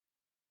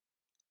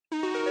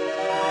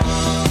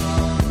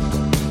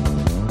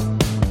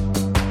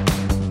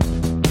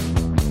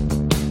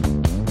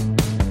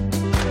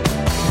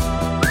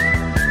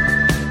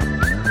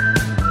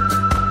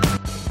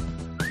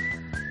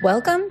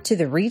Welcome to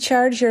the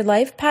Recharge Your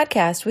Life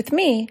podcast with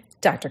me,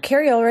 Dr.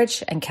 Carrie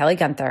Ulrich and Kelly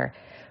Gunther.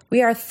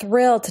 We are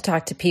thrilled to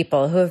talk to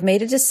people who have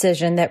made a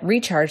decision that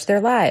recharged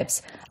their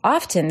lives.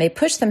 Often they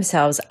pushed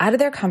themselves out of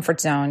their comfort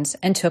zones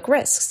and took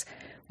risks.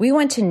 We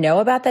want to know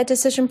about that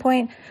decision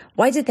point.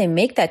 Why did they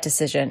make that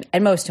decision?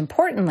 And most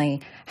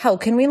importantly, how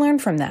can we learn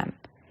from them?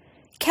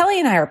 Kelly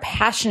and I are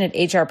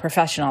passionate HR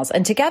professionals,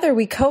 and together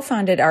we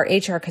co-founded our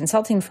HR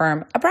consulting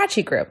firm,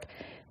 reCHARGED Group.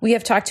 We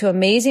have talked to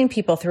amazing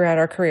people throughout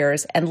our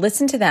careers and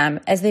listened to them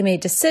as they made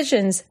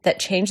decisions that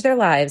changed their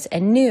lives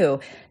and knew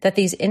that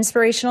these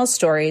inspirational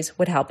stories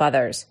would help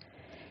others.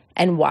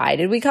 And why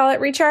did we call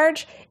it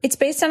Recharge? It's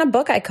based on a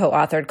book I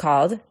co-authored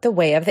called The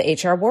Way of the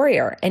HR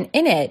Warrior. And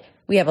in it,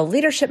 we have a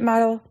leadership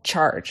model,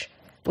 CHARGE,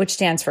 which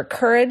stands for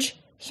courage,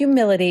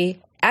 humility,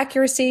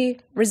 accuracy,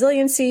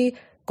 resiliency,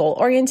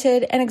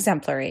 goal-oriented, and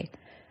exemplary.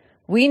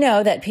 We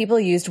know that people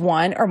used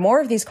one or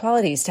more of these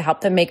qualities to help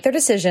them make their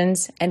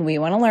decisions, and we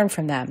want to learn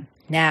from them.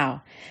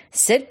 Now,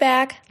 sit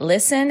back,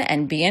 listen,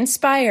 and be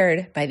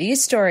inspired by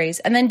these stories,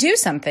 and then do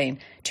something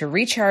to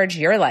recharge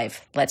your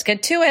life. Let's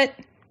get to it.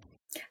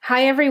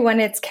 Hi, everyone.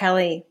 It's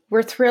Kelly.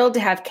 We're thrilled to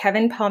have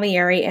Kevin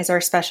Palmieri as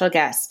our special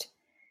guest.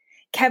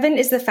 Kevin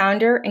is the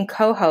founder and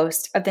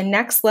co-host of the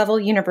Next Level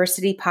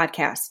University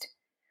podcast.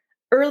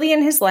 Early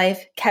in his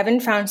life,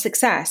 Kevin found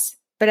success,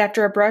 but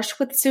after a brush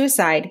with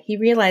suicide, he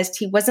realized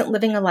he wasn't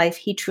living a life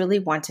he truly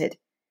wanted.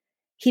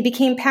 He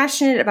became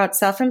passionate about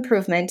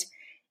self-improvement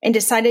and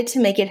decided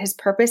to make it his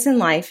purpose in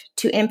life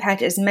to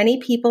impact as many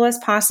people as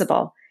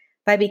possible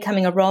by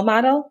becoming a role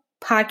model,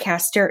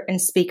 podcaster,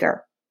 and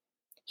speaker.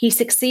 He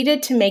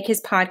succeeded to make his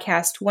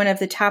podcast one of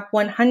the top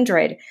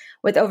 100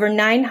 with over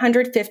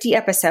 950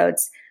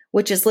 episodes,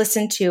 which is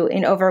listened to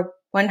in over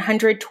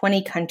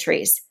 120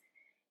 countries.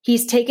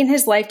 He's taken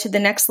his life to the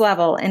next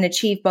level and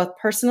achieved both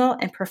personal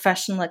and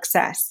professional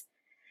success.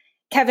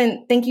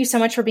 Kevin, thank you so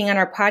much for being on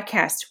our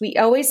podcast. We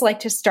always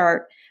like to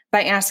start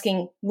by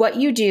asking what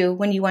you do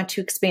when you want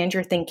to expand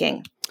your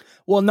thinking.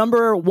 Well,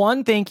 number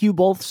one, thank you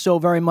both so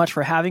very much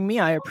for having me.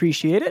 I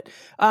appreciate it.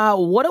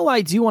 What do I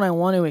do when I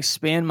want to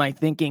expand my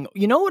thinking?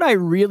 You know what I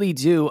really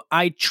do?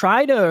 I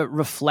try to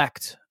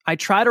reflect. I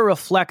try to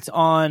reflect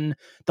on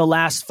the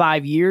last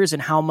 5 years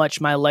and how much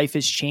my life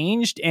has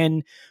changed.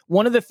 And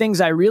one of the things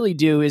I really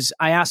do is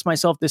I ask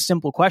myself this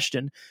simple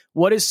question: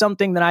 what is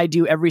something that I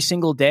do every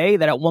single day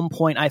that at one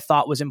point I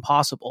thought was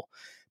impossible?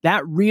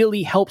 That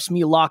really helps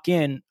me lock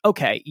in,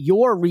 okay,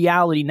 your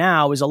reality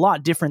now is a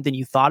lot different than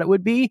you thought it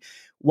would be.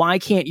 Why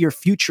can't your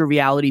future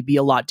reality be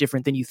a lot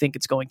different than you think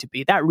it's going to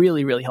be? That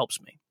really, really helps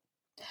me.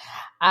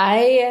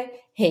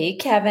 Hey,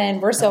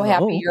 Kevin, we're so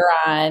happy you're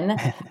on.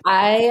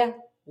 I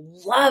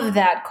love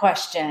that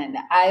question.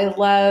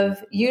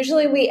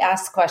 Usually we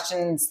ask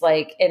questions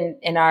like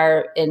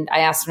I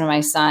asked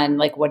my son,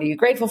 like, what are you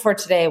grateful for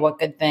today? What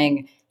good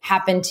thing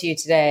happened to you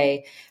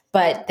today?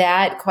 But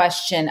that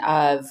question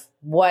of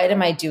what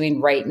am I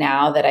doing right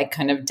now that I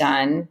couldn't have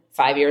done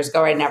 5 years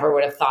ago? I never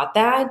would have thought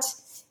that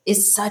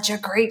is such a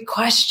great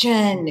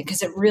question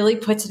because it really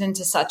puts it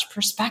into such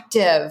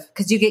perspective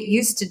because you get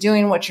used to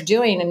doing what you're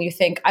doing and you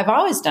think, I've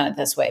always done it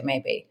this way,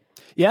 maybe.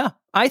 Yeah,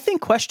 I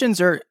think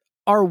questions are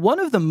one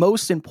of the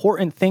most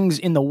important things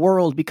in the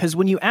world because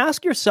when you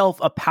ask yourself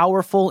a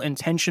powerful,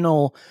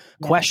 intentional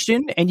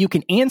question and you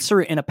can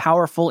answer it in a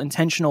powerful,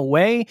 intentional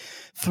way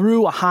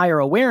through a higher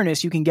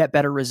awareness, you can get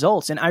better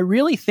results. And I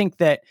really think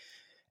that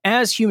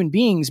as human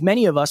beings,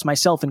 many of us,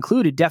 myself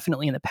included,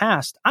 definitely in the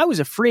past, I was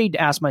afraid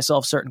to ask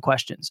myself certain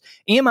questions.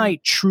 Am I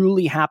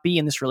truly happy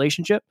in this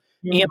relationship?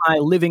 Am I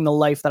living the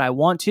life that I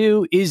want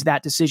to? Is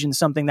that decision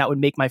something that would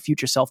make my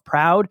future self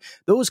proud?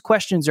 Those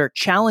questions are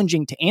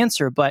challenging to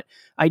answer, but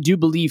I do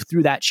believe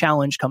through that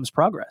challenge comes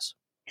progress.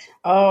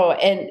 Oh,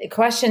 and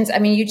questions, I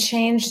mean,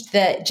 just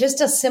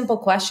a simple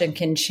question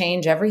can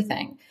change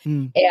everything.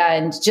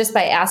 And just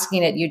by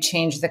asking it, you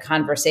change the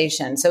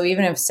conversation. So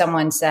even if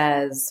someone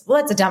says, well,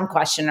 that's a dumb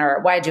question, or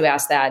why'd you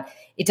ask that?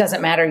 It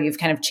doesn't matter. You've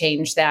kind of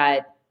changed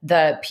that.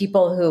 The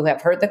people who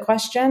have heard the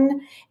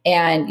question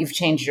and you've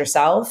changed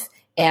yourself.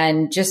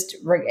 And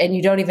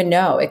you don't even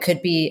know. It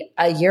could be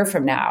a year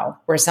from now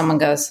where someone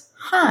goes,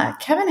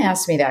 Kevin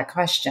asked me that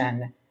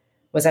question.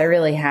 Was I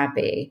really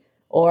happy?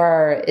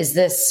 Or is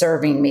this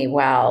serving me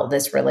well,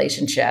 this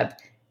relationship?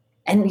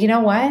 And you know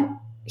what?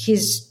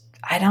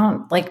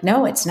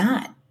 No, it's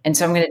not. And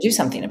so I'm going to do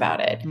something about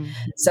it.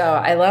 So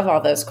I love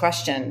all those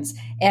questions.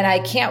 And I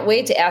can't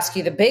wait to ask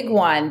you the big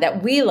one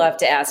that we love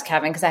to ask,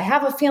 Kevin, because I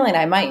have a feeling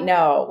I might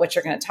know what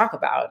you're going to talk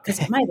about because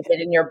it might have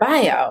been in your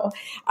bio.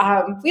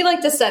 We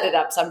like to set it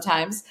up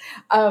sometimes.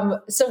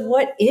 So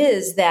what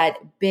is that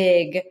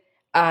big,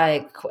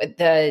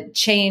 the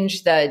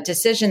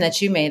decision that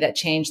you made that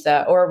changed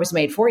or was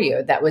made for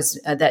you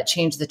that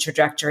changed the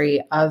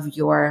trajectory of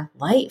your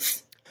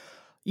life?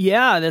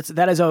 Yeah,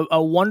 that is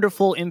a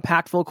wonderful,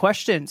 impactful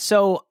question.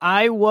 So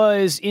I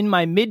was in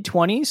my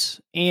mid-20s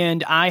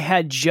and I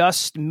had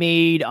just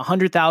made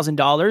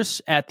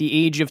 $100,000 at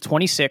the age of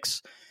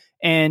 26.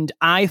 And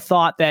I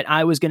thought that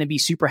I was going to be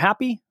super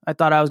happy. I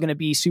thought I was going to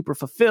be super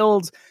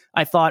fulfilled.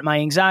 I thought my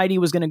anxiety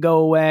was going to go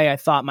away. I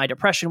thought my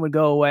depression would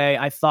go away.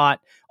 I thought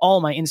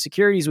all my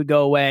insecurities would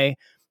go away,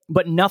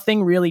 but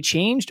nothing really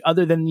changed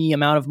other than the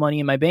amount of money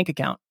in my bank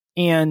account.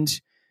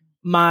 And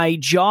my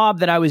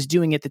job that I was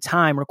doing at the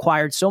time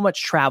required so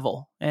much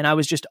travel, and I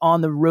was just on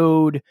the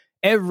road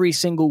every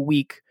single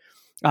week.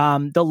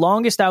 The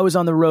longest I was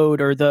on the road,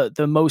 or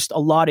the most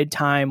allotted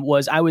time,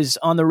 was I was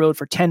on the road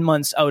for 10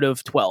 months out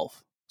of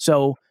 12.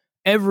 So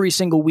every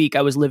single week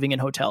I was living in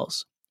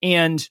hotels.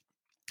 And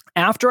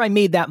after I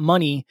made that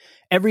money,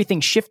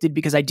 everything shifted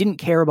because I didn't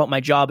care about my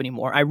job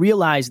anymore. I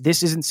realized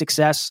this isn't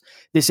success,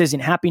 this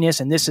isn't happiness,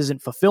 and this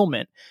isn't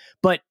fulfillment.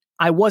 But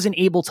I wasn't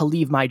able to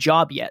leave my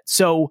job yet.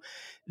 So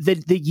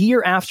the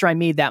year after I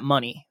made that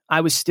money,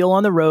 I was still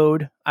on the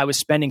road. I was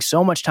spending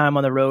so much time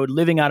on the road,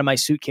 living out of my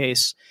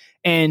suitcase.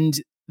 And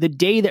the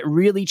day that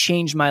really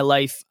changed my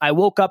life, I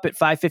woke up at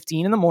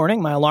 5:15 in the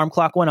morning. My alarm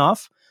clock went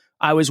off.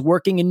 I was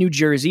working in New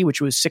Jersey,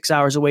 which was 6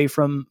 hours away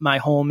from my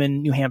home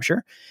in New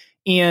Hampshire.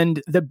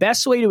 And the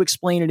best way to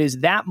explain it is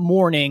that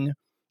morning,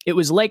 it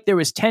was like there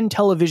was 10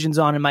 televisions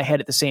on in my head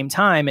at the same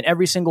time, and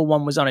every single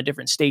one was on a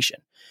different station.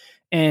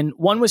 And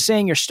one was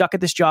saying, you're stuck at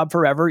this job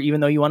forever,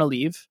 even though you want to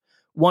leave.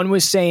 One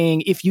was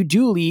saying, if you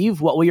do leave,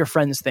 what will your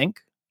friends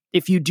think?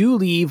 If you do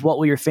leave, what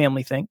will your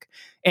family think?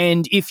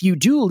 And if you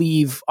do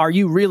leave, are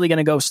you really going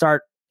to go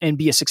start and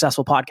be a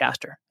successful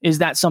podcaster? Is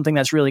that something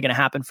that's really going to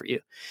happen for you?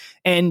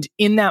 And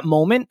in that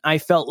moment, I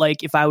felt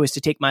like if I was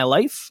to take my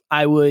life,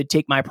 I would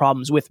take my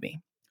problems with me.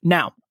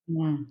 Now,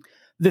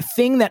 the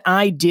thing that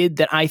I did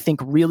that I think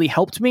really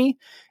helped me,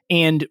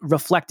 and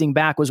reflecting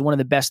back was one of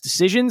the best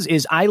decisions,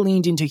 is I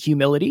leaned into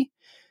humility,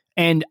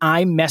 and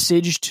I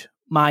messaged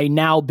my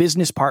now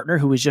business partner,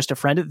 who was just a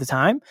friend at the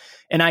time.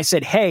 And I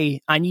said,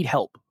 hey, I need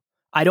help.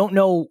 I don't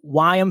know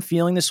why I'm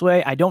feeling this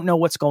way. I don't know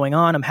what's going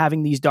on. I'm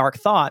having these dark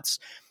thoughts.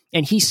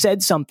 And he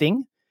said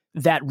something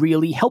that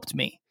really helped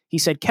me. He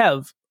said,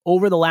 Kev,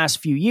 over the last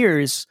few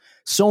years,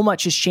 so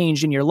much has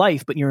changed in your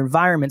life, but your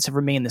environments have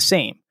remained the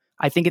same.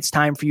 I think it's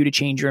time for you to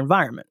change your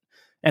environment.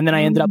 And then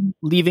I ended up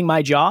leaving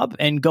my job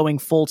and going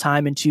full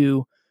time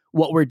into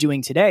what we're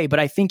doing today. But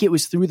I think it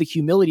was through the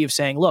humility of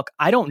saying, look,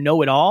 I don't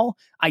know it all.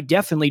 I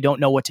definitely don't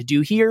know what to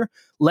do here.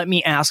 Let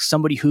me ask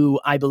somebody who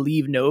I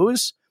believe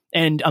knows.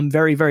 And I'm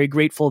very, very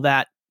grateful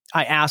that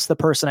I asked the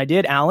person I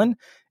did, Alan,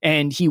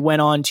 and he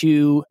went on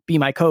to be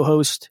my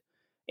co-host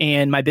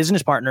and my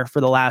business partner for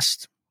the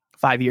last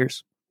 5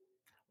 years.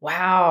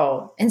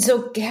 Wow. And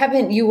so,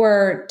 Kevin, you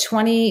were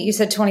 20, you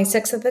said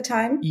 26 at the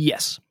time?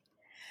 Yes.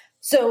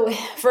 So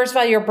first of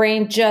all, your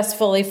brain just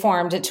fully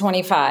formed at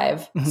 25.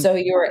 Mm-hmm. So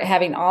you were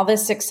having all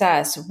this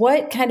success.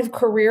 What kind of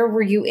career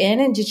were you in?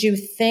 And did you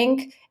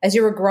think as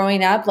you were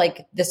growing up,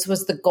 like this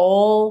was the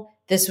goal,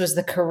 this was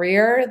the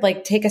career?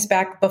 Like take us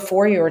back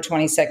before you were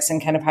 26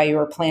 and kind of how you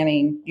were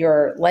planning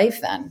your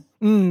life then.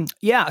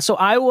 Yeah. So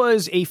I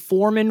was a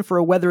foreman for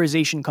a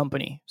weatherization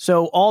company.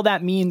 So all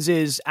that means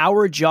is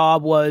our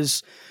job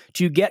was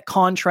to get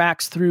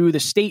contracts through the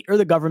state or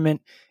the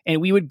government,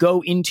 and we would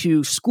go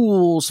into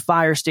schools,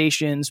 fire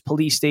stations,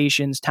 police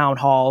stations, town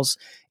halls,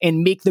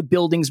 and make the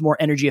buildings more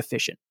energy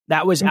efficient.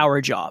 That was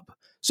our job.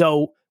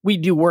 So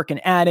we'd do work in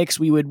attics,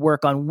 we would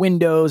work on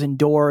windows and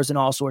doors and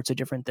all sorts of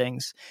different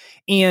things.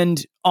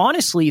 And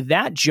honestly,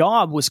 that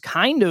job was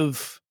kind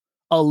of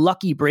a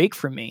lucky break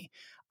for me.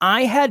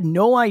 I had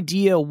no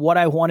idea what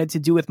I wanted to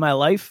do with my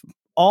life.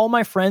 All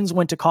my friends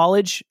went to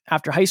college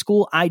after high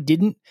school. I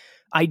didn't.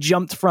 I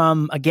jumped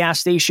from a gas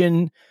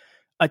station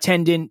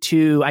attendant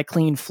to I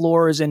cleaned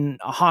floors in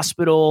a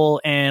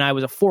hospital, and I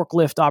was a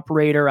forklift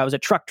operator. I was a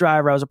truck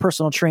driver. I was a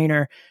personal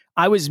trainer.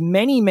 I was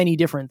many, many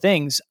different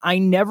things. I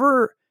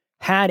never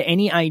had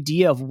any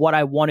idea of what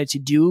I wanted to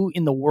do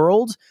in the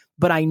world,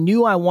 but I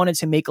knew I wanted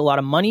to make a lot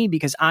of money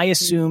because I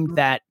assumed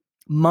that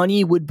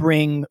money would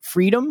bring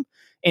freedom,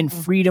 and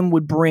freedom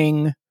would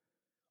bring,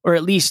 or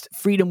at least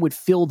freedom would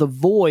fill the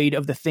void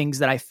of the things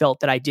that I felt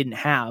that I didn't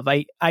have.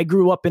 I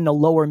grew up in a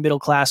lower middle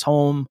class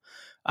home.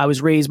 I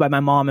was raised by my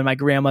mom and my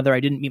grandmother. I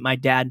didn't meet my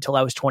dad until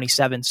I was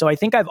 27. So I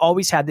think I've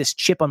always had this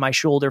chip on my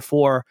shoulder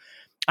for,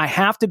 I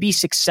have to be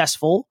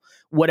successful,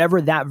 whatever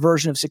that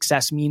version of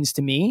success means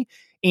to me.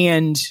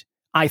 And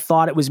I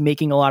thought it was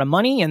making a lot of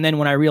money. And then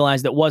when I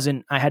realized it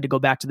wasn't, I had to go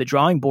back to the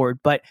drawing board.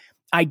 But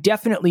I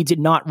definitely did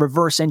not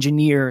reverse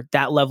engineer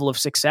that level of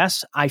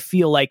success. I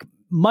feel like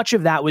much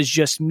of that was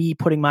just me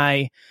putting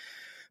my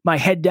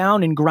head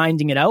down and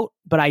grinding it out,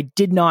 but I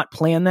did not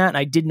plan that. And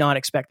I did not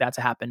expect that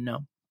to happen. No.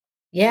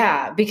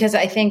 Yeah, because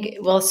I think,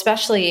 well,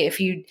 especially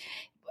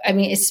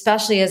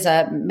especially as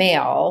a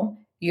male,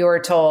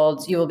 you're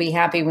told you will be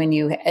happy when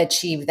you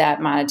achieve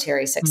that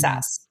monetary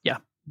success. Yeah.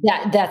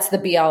 That's the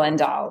be all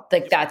end all.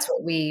 Like that's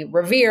what we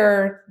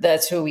revere.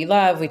 That's who we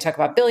love. We talk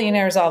about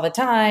billionaires all the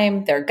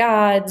time. They're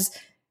gods.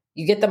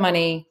 You get the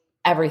money,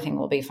 everything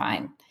will be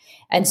fine.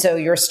 And so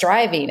you're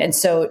striving. And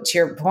so to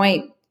your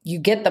point, you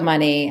get the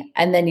money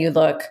and then you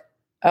look,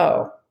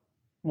 oh,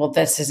 well,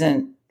 this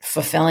isn't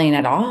fulfilling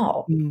at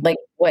all. Like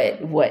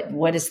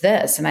what is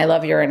this? And I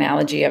love your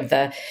analogy of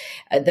the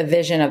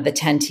vision of the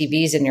 10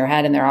 TVs in your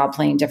head, and they're all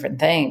playing different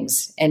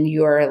things. And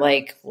you're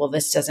like, well,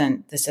 this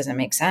doesn't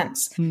make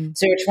sense.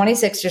 So you're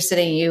 26, you're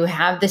sitting, you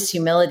have this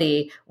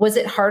humility. Was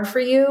it hard for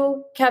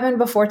you, Kevin,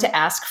 before to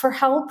ask for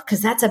help?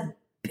 Because that's a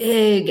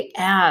big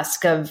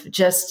ask of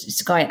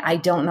just going, I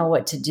don't know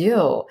what to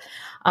do.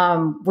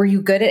 Were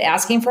you good at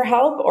asking for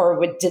help,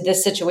 or did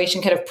this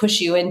situation kind of push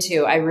you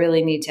into, I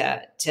really need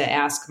to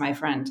ask my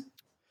friend?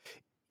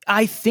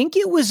 I think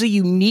it was a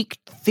unique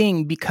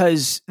thing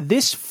because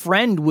this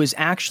friend was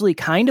actually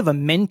kind of a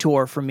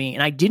mentor for me,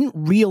 and I didn't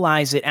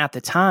realize it at the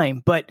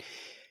time, but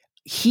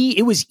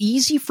it was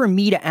easy for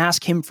me to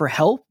ask him for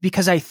help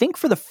because I think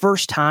for the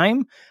first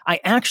time, I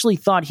actually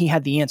thought he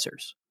had the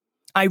answers.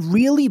 I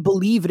really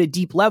believe at a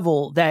deep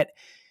level that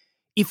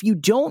if you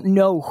don't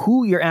know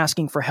who you're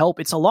asking for help,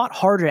 it's a lot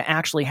harder to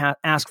actually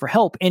ask for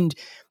help. And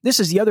this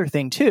is the other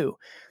thing too.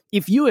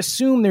 If you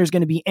assume there's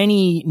going to be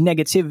any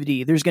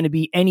negativity, there's going to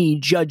be any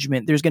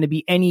judgment, there's going to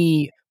be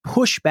any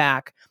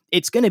pushback,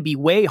 it's going to be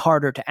way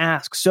harder to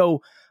ask.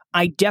 So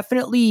I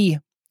definitely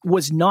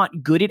was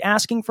not good at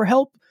asking for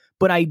help,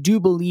 but I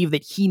do believe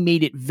that he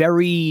made it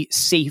very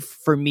safe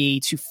for me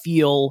to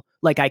feel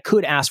like I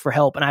could ask for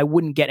help and I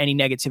wouldn't get any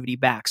negativity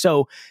back.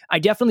 So I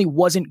definitely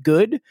wasn't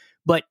good,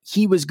 but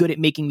he was good at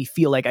making me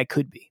feel like I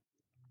could be.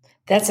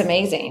 That's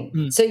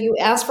amazing. So you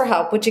ask for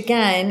help, which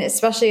again,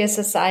 especially as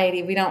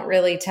society, we don't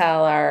really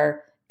tell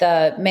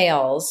the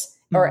males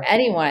or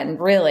anyone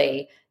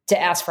really to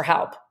ask for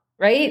help,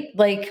 right?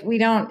 Like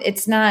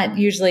it's not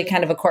usually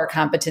kind of a core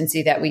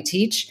competency that we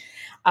teach,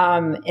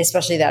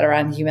 especially that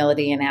around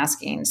humility and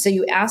asking. So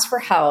you ask for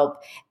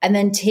help and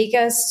then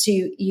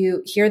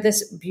you hear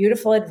this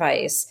beautiful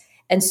advice.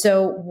 And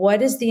so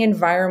what is the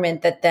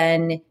environment that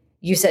then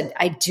you said,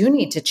 I do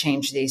need to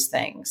change these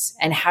things?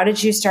 And how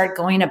did you start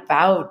going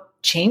about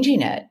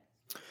changing it?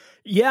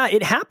 Yeah,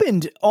 it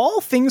happened.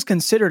 All things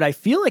considered, I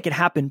feel like it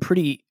happened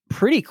pretty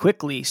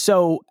quickly.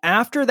 So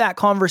after that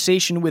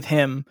conversation with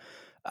him,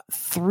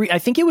 I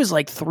think it was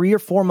like 3 or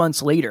 4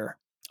 months later,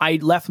 I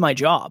left my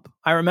job.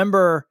 I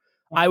remember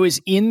I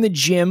was in the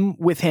gym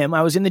with him.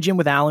 I was in the gym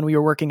with Alan. We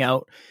were working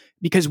out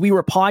because we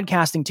were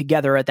podcasting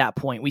together at that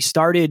point. We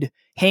started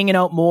hanging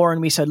out more and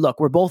we said, look,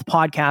 we're both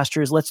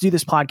podcasters. Let's do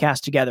this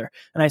podcast together.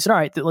 And I said, all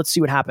right, let's see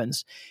what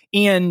happens.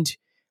 And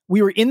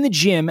we were in the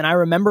gym and I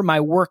remember my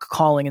work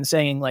calling and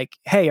saying like,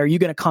 hey, are you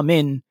going to come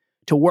in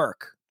to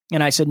work?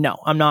 And I said, no,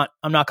 I'm not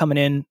coming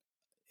in.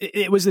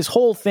 It was this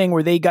whole thing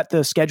where they got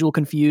the schedule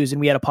confused and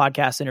we had a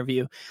podcast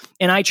interview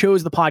and I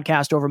chose the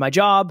podcast over my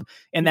job.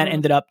 And that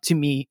ended up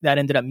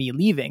me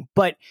leaving.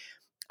 But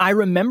I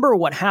remember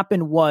what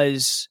happened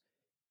was,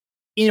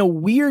 in a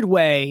weird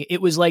way,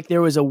 it was like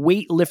there was a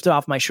weight lifted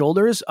off my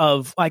shoulders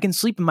of I can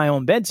sleep in my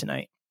own bed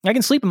tonight. I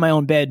can sleep in my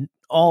own bed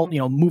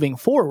moving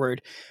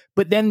forward.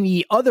 But then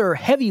the other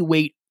heavy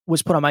weight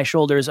was put on my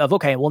shoulders of,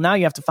 okay, well, now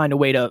you have to find a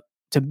way to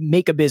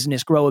make a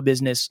business, grow a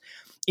business,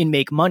 and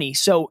make money.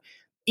 So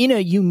in a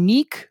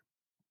unique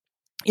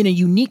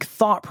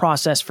thought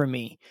process for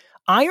me,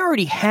 I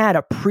already had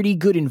a pretty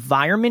good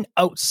environment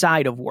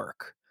outside of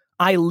work.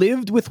 I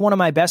lived with one of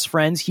my best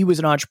friends. He was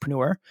an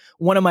entrepreneur.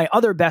 One of my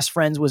other best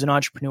friends was an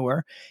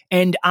entrepreneur.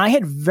 And I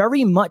had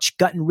very much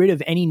gotten rid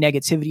of any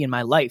negativity in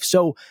my life.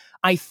 So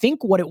I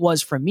think what it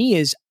was for me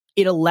is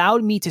it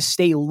allowed me to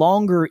stay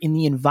longer in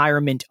the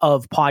environment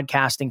of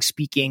podcasting,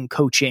 speaking,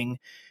 coaching,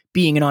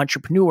 being an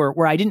entrepreneur,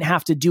 where I didn't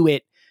have to do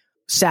it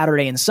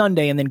Saturday and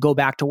Sunday and then go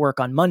back to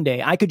work on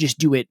Monday. I could just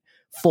do it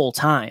full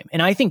time.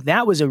 And I think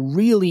that was a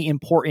really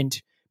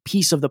important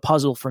piece of the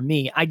puzzle for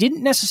me. I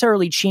didn't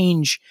necessarily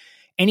change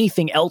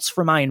anything else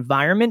for my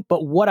environment,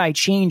 but what I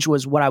changed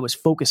was what I was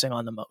focusing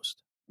on the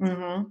most.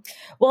 Mm-hmm.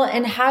 Well,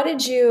 and how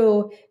did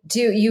you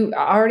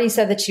already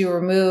said that you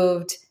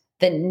removed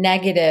the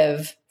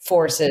negative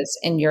forces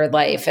in your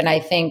life. And I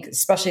think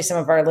especially some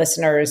of our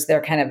listeners,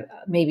 they're kind of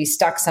maybe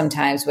stuck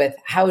sometimes with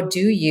how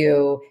do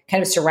you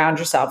kind of surround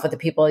yourself with the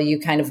people you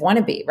kind of want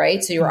to be,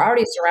 right? So you're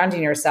already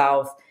surrounding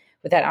yourself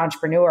with that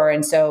entrepreneur.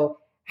 And so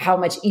how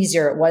much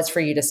easier it was for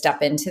you to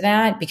step into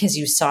that because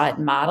you saw it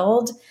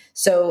modeled.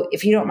 So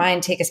if you don't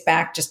mind, take us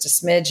back just a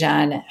smidge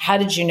on how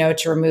did you know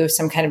to remove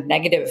some kind of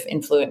negative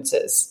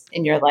influences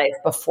in your life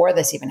before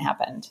this even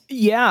happened?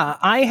 Yeah,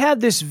 I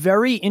had this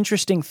very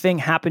interesting thing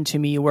happen to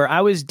me where I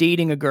was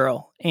dating a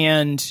girl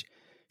and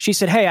she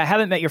said, hey, I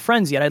haven't met your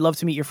friends yet. I'd love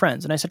to meet your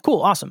friends. And I said,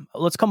 cool, awesome.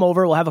 Let's come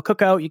over. We'll have a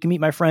cookout. You can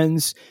meet my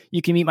friends.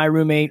 You can meet my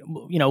roommate.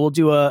 We'll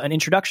do an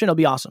introduction. It'll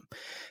be awesome.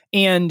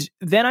 And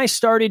then I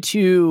started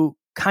to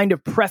kind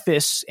of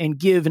preface and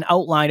give an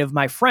outline of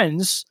my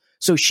friends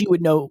so she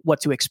would know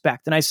what to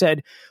expect. And I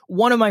said,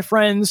 one of my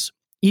friends,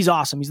 he's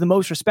awesome. He's the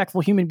most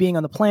respectful human being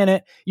on the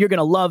planet. You're going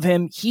to love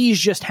him. He's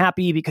just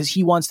happy because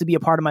he wants to be a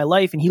part of my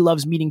life and he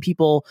loves meeting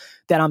people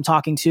that I'm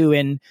talking to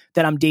and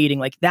that I'm dating.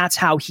 Like that's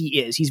how he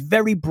is. He's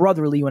very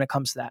brotherly when it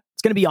comes to that.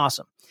 It's going to be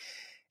awesome.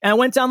 And I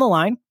went down the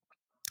line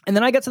and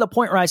then I got to the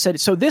point where I said,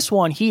 so this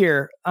one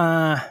here,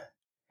 and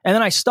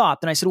then I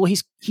stopped and I said, well,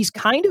 he's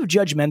kind of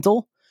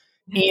judgmental.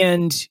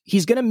 And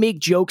he's going to make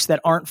jokes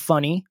that aren't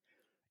funny.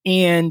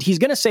 and he's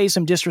going to say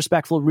some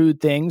disrespectful, rude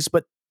things,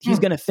 but he's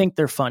going to think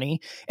they're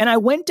funny. And I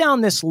went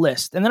down this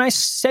list, and then I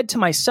said to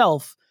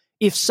myself,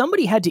 if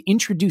somebody had to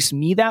introduce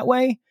me that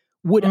way,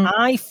 would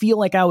I feel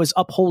like I was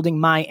upholding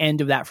my end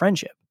of that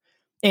friendship?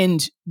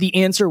 And the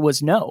answer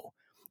was no.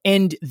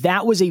 And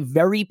that was a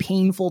very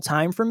painful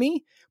time for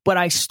me. But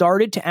I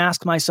started to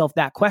ask myself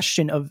that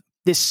question of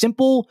this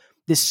simple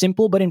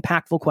but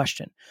impactful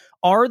question.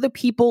 Are the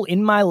people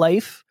in my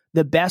life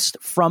the best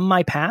from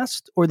my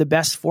past or the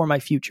best for my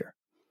future?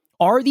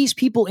 Are these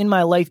people in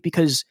my life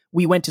because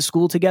we went to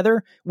school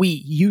together, we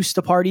used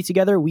to party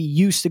together, we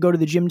used to go to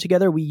the gym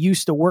together, we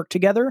used to work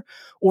together?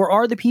 Or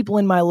are the people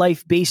in my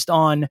life based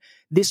on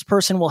this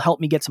person will help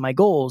me get to my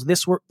goals,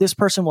 this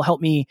person will help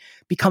me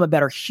become a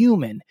better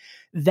human?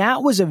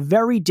 That was a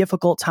very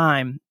difficult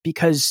time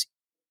because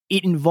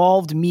it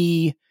involved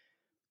me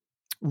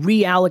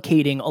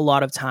reallocating a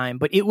lot of time,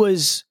 but it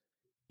was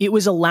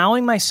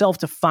allowing myself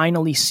to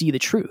finally see the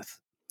truth.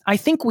 I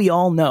think we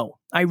all know.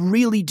 I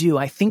really do.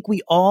 I think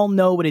we all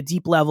know at a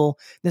deep level,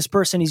 this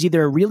person is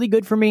either really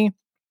good for me,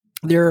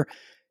 they're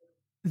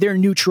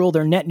neutral,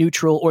 they're net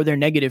neutral, or they're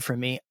negative for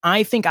me.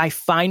 I think I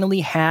finally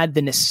had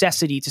the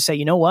necessity to say,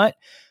 you know what?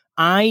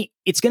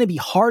 It's going to be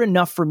hard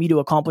enough for me to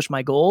accomplish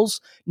my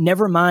goals,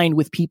 never mind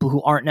with people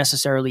who aren't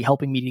necessarily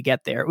helping me to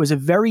get there. It was a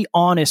very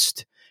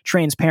honest,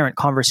 transparent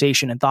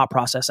conversation and thought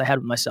process I had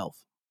with myself.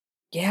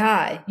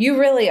 Yeah, you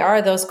really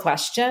are those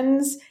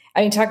questions. I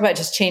mean, talk about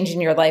just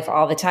changing your life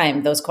all the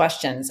time, those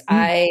questions.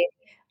 I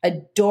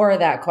adore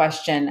that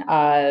question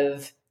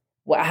of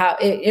how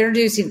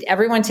introducing,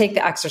 everyone take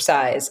the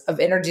exercise of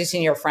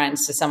introducing your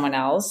friends to someone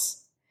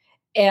else.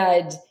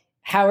 And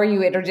how are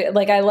you introduced?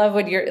 Like, I love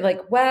when you're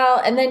like,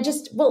 well, and then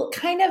just,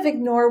 kind of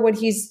ignore what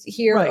he's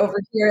here over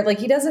here. Like,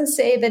 he doesn't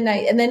say the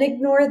night, and then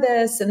ignore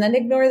this, and then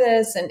ignore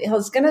this. And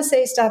he's going to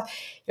say stuff.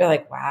 You're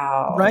like,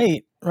 wow.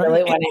 Right. I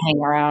really want to hang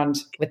around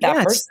with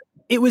that person.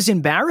 It was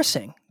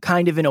embarrassing,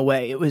 kind of, in a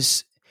way. It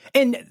was,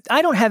 and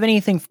I don't have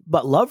anything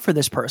but love for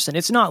this person.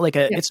 It's not like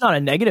it's not a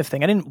negative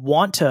thing. I didn't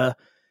want to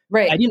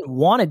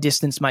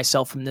distance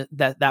myself from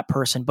that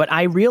person, but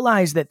I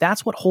realized that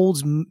that's what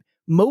holds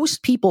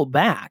most people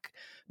back.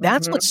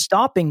 That's what's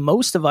stopping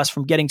most of us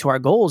from getting to our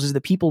goals, is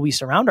the people we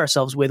surround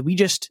ourselves with. We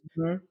just,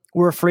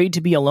 we're afraid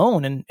to be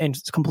alone, and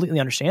it's completely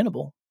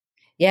understandable.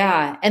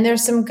 Yeah. And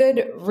there's some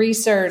good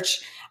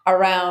research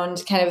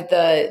around kind of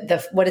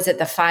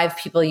the 5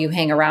 people you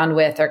hang around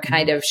with are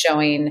kind of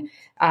showing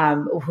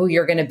who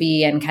you're going to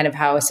be and kind of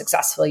how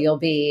successful you'll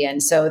be.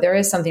 And so there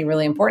is something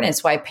really important.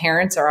 It's why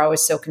parents are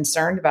always so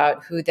concerned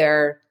about who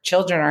their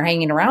children are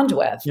hanging around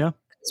with. Yeah.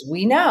 Because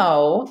we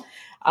know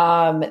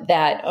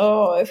that,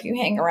 if you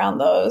hang around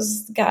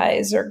those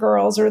guys or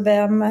girls or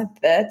them,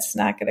 that's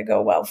not going to go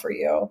well for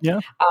you. Yeah.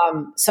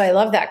 So I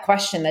love that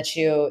question that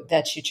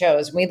you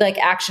chose. We'd like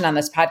action on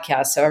this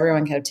podcast, so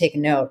everyone can take a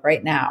note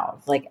right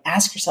now. Like,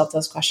 ask yourself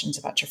those questions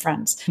about your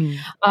friends.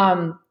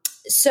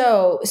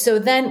 So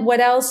then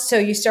what else? So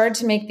you started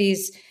to make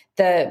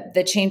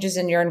the changes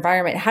in your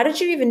environment. How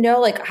did you even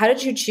know, how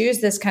did you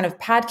choose this kind of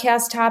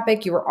podcast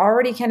topic? You were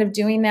already kind of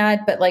doing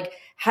that, but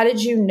how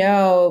did you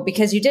know,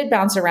 because you did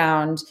bounce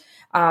around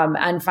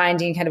on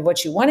finding kind of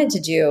what you wanted to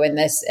do in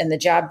the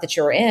job that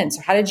you were in.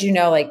 So how did you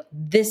know,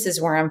 this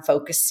is where I'm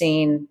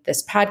focusing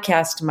this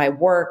podcast, my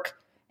work,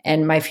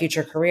 and my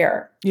future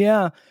career?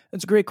 Yeah,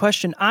 that's a great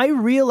question. I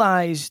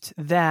realized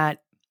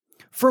that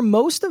for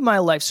most of my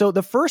life, so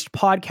the first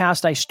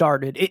podcast I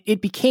started,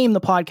 it became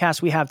the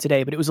podcast we have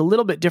today, but it was a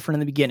little bit different in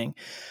the beginning.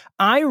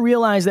 I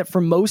realized that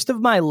for most of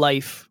my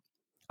life,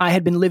 I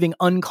had been living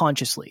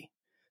unconsciously.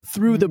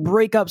 Through the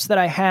breakups that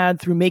I had,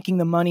 through making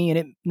the money and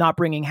it not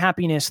bringing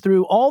happiness,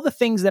 through all the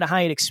things that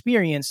I had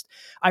experienced,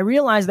 I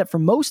realized that for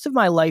most of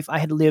my life, I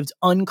had lived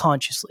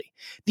unconsciously.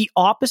 The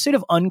opposite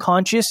of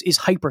unconscious is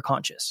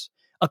hyperconscious,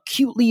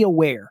 acutely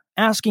aware,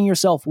 asking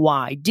yourself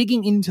why,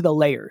 digging into the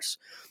layers.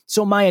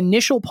 So my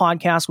initial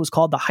podcast was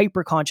called the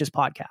Hyperconscious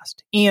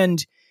Podcast.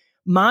 And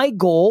my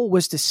goal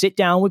was to sit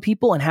down with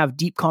people and have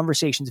deep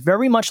conversations,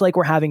 very much like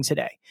we're having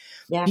today.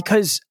 Yeah.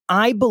 Because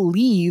I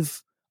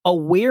believe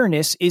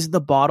awareness is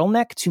the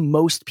bottleneck to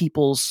most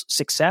people's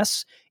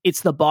success.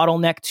 It's the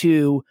bottleneck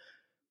to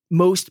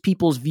most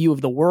people's view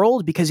of the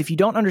world, because if you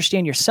don't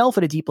understand yourself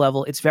at a deep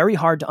level, it's very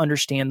hard to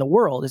understand the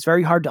world. It's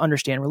very hard to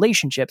understand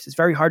relationships. It's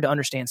very hard to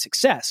understand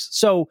success.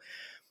 So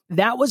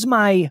that was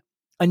my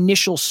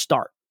initial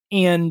start.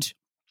 And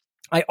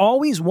I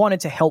always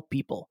wanted to help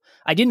people.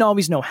 I didn't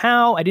always know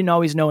how. I didn't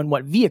always know in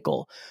what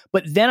vehicle.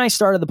 But then I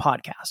started the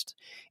podcast.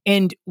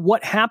 And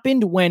what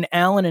happened when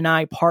Alan and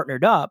I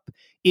partnered up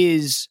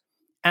is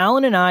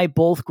Alan and I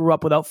both grew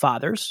up without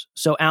fathers.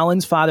 So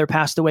Alan's father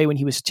passed away when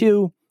he was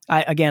 2.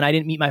 I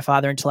didn't meet my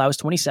father until I was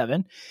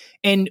 27.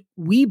 And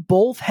we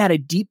both had a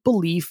deep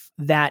belief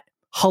that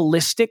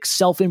holistic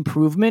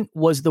self-improvement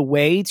was the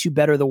way to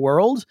better the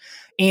world,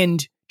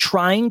 and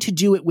trying to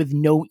do it with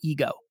no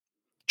ego.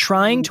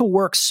 Trying to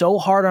work so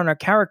hard on our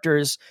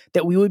characters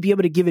that we would be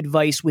able to give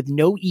advice with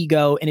no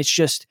ego. And it's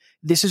just,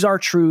 this is our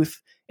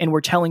truth. and we're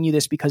telling you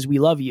this because we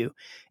love you.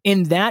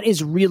 And that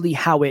is really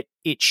how it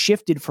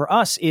shifted for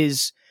us.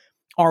 Is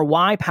our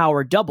why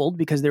power doubled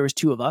because there was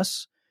two of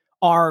us.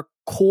 Our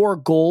core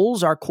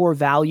goals, our core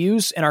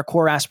values, and our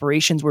core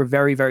aspirations were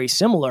very, very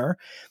similar.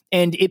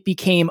 And it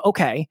became,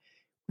 okay,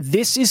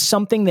 this is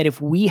something that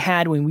if we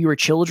had when we were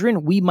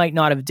children, we might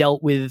not have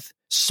dealt with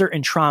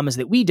certain traumas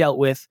that we dealt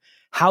with.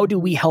 How do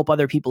we help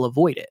other people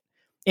avoid it?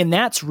 And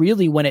that's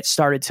really when it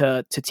started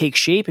to take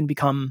shape and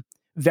become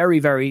very,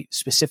 very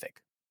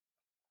specific.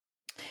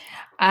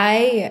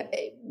 I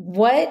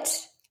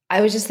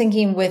was just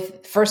thinking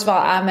with, first of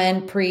all,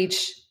 amen,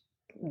 preach,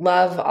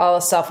 love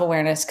all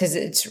self-awareness, because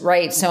it's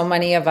right. So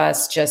many of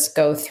us just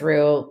go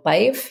through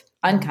life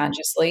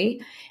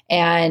unconsciously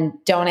and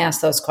don't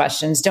ask those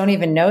questions, don't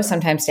even know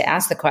sometimes to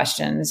ask the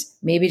questions,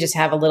 maybe just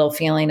have a little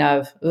feeling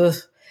of, ugh,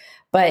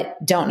 but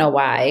don't know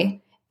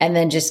why. And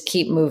then just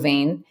keep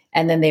moving.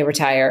 And then they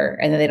retire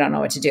and then they don't know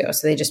what to do.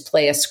 So they just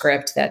play a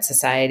script that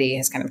society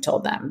has kind of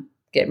told them: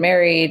 get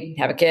married,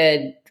 have a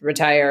kid,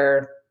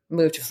 retire,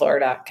 move to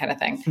Florida, kind of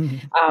thing.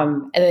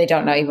 Mm-hmm. And they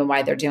don't know even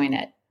why they're doing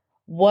it.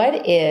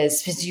 What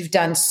is, because you've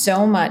done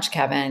so much,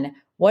 Kevin,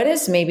 what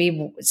is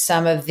maybe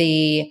some of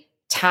the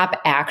top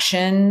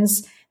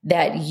actions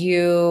that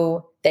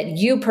you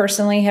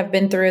personally have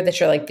been through that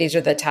you're like, these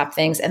are the top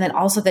things? And then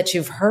also that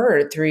you've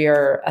heard through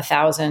your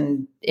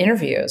 1,000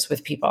 interviews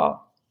with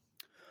people?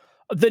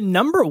 The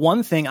number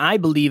one thing I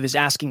believe is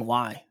asking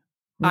why.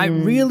 I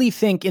really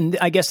think, and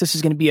I guess this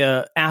is going to be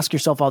a ask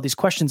yourself all these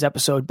questions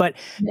episode, but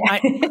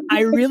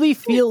I really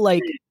feel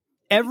like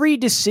every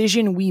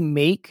decision we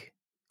make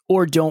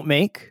or don't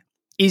make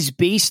is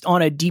based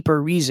on a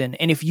deeper reason.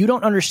 And if you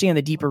don't understand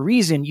the deeper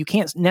reason, you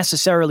can't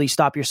necessarily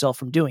stop yourself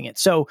from doing it.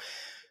 So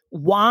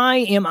why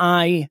am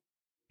I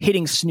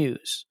hitting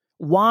snooze?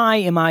 Why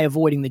am I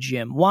avoiding the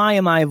gym? Why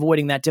am I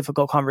avoiding that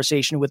difficult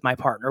conversation with my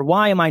partner?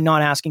 Why am I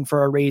not asking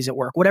for a raise at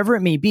work? Whatever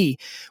it may be,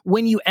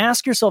 when you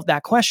ask yourself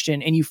that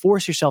question and you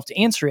force yourself to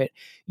answer it,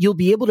 you'll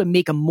be able to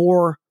make a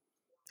more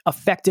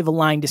effective,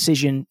 aligned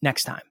decision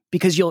next time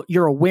because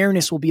your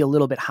awareness will be a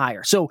little bit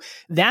higher. So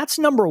that's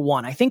number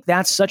one. I think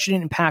that's such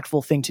an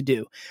impactful thing to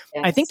do.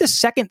 Yes. I think the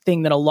second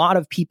thing that a lot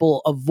of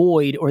people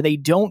avoid or they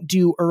don't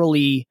do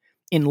early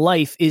in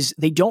life is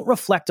they don't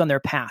reflect on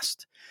their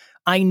past.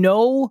 I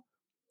know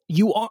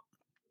you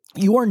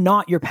are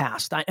not your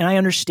past, and I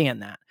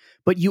understand that,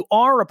 but you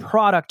are a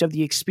product of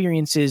the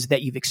experiences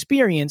that you've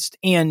experienced.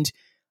 And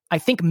I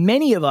think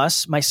many of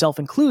us, myself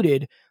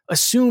included,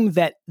 assume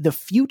that the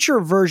future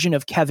version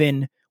of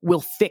Kevin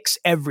will fix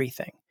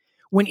everything.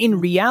 When in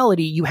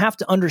reality, you have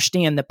to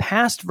understand the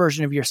past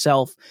version of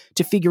yourself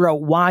to figure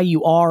out why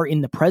you are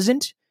in the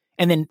present,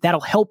 and then that'll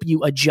help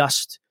you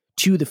adjust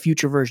to the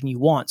future version you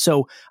want.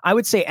 So I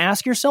would say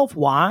ask yourself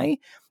why,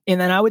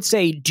 and then I would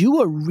say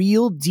do a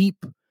real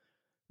deep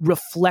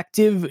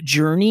reflective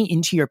journey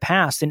into your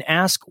past and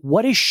ask,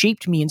 what has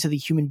shaped me into the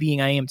human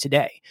being I am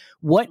today?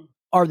 What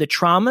are the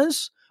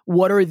traumas?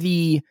 What are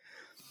the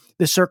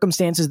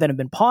circumstances that have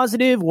been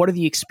positive? What are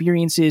the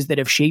experiences that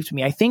have shaped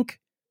me? I think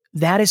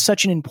that is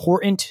such an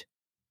important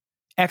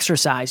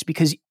exercise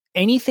because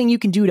anything you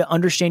can do to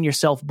understand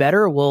yourself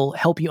better will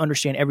help you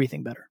understand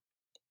everything better.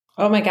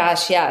 Oh my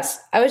gosh,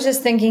 yes. I was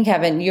just thinking,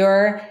 Kevin,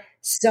 you're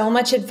so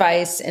much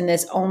advice in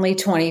this only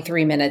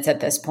 23 minutes at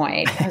this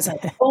point. I was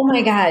like, oh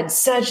my God,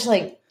 such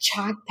like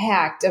chock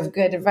packed of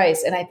good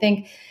advice. And I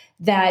think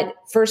that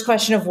first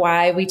question of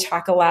why, we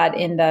talk a lot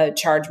in the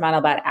charge model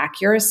about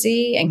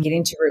accuracy and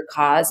getting to root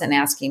cause and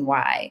asking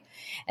why.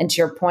 And to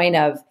your point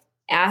of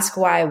ask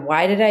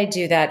why did I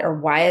do that? Or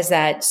why is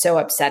that so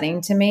upsetting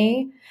to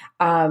me?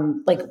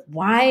 Like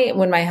why,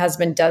 when my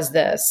husband does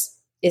this,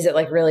 is it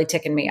like really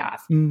ticking me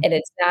off? And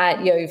it's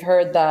not, you've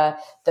heard the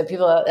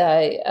people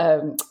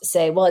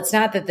say, well, it's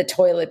not that the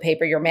toilet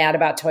paper, you're mad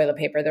about toilet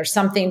paper. There's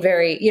something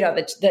very,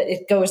 that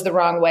it goes the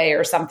wrong way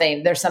or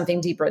something. There's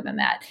something deeper than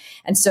that.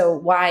 And so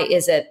why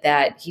is it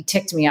that he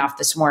ticked me off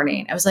this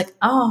morning? I was like,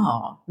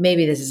 oh,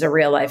 maybe this is a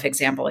real life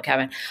example of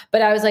Kevin.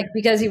 But I was like,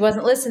 because he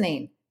wasn't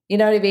listening. You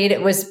know what I mean?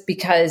 It was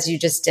because you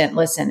just didn't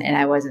listen and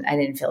I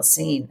didn't feel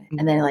seen.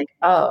 And then like,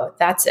 oh,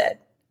 that's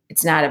it.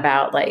 It's not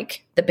about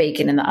like the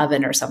bacon in the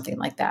oven or something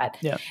like that.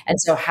 Yeah.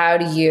 And so how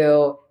do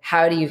you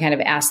kind of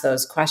ask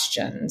those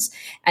questions?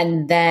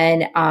 And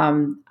then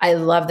I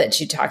love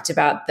that you talked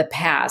about the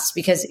past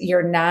because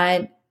you're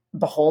not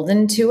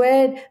beholden to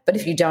it, but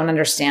if you don't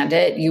understand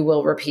it, you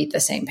will repeat the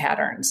same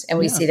patterns. And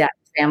we see that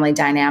in family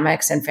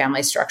dynamics and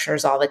family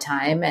structures all the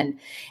time.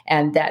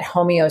 And that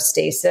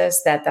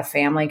homeostasis that the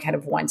family kind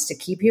of wants to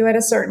keep you at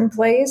a certain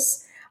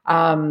place.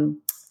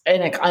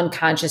 In an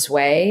unconscious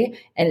way.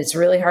 And it's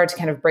really hard to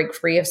kind of break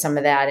free of some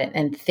of that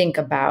and think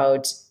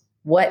about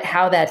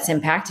how that's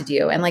impacted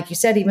you. And like you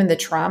said, even the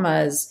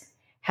traumas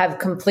have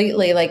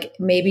completely, like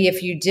maybe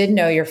if you did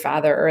know your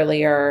father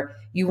earlier,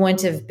 you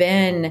wouldn't have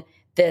been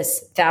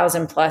this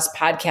 1,000+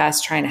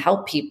 podcast trying to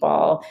help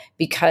people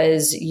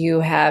because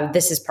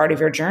this is part of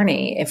your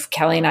journey. If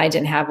Kelly and I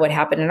didn't have what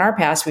happened in our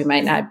past, we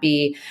might not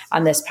be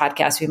on this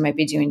podcast. We might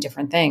be doing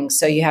different things.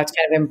 So you have to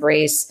kind of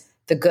embrace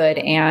the good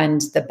and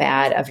the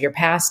bad of your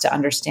past to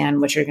understand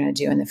what you're going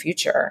to do in the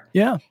future.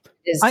 Yeah.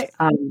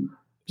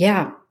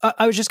 Yeah.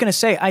 I was just going to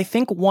say, I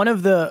think one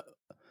of the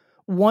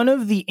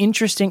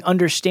interesting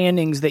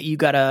understandings that you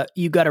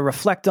gotta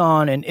reflect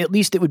on, and at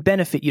least it would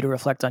benefit you to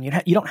reflect on.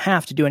 You don't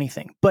have to do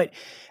anything, but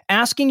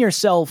asking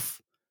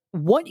yourself,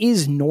 what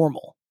is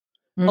normal?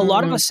 Mm-hmm. A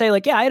lot of us say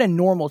like, yeah, I had a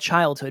normal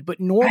childhood, but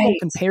normal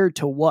compared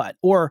to what?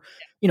 Or,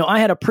 I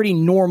had a pretty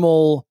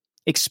normal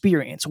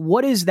experience.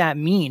 What does that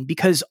mean?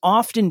 Because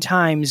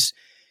oftentimes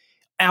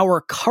our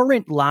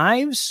current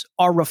lives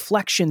are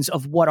reflections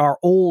of what our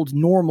old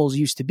normals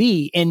used to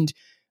be. And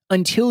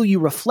until you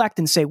reflect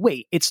and say,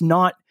 wait, it's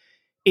not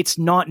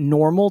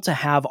normal to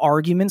have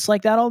arguments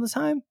like that all the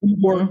time,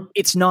 or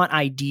it's not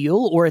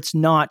ideal, or it's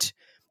not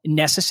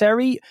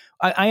necessary.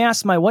 I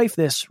asked my wife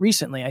this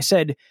recently. I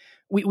said,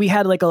 we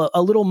had like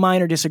a little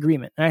minor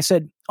disagreement. And I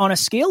said, on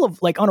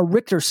a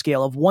Richter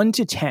scale of 1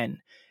 to 10,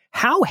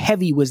 how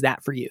heavy was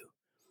that for you?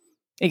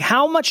 Like,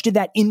 how much did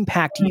that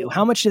impact you?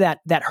 How much did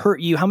that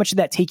hurt you? How much did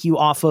that take you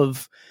off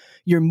of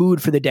your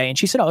mood for the day? And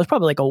she said, oh, it was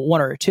probably like a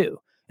 1 or a 2.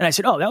 And I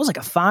said, oh, that was like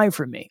a 5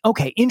 for me.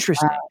 Okay,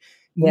 interesting.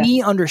 Yeah.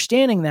 Me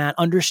understanding that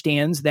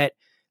understands that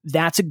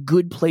that's a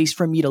good place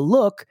for me to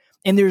look,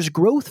 and there's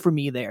growth for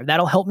me there.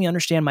 That'll help me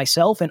understand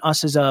myself and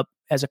us as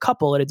a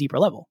couple at a deeper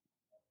level.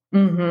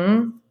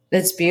 Mm-hmm.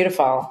 That's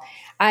beautiful.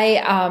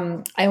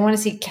 I want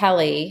to see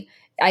Kelly.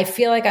 I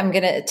feel like I'm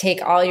going to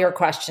take all your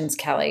questions,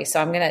 Kelly.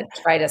 So I'm going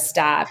to try to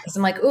stop because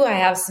I'm like, ooh, I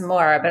have some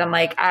more. But I'm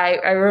like, I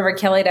remember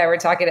Kelly and I were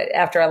talking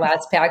after our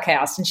last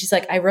podcast, and she's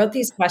like, I wrote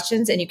these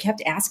questions and you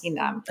kept asking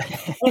them.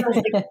 And I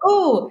was like,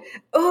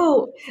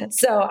 ooh.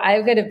 So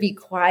I'm going to be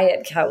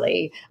quiet,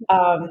 Kelly,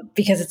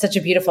 because it's such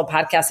a beautiful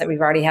podcast that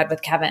we've already had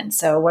with Kevin.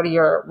 So what are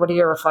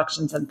your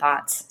reflections and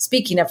thoughts?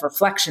 Speaking of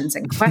reflections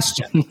and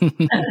questions,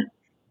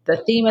 the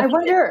theme of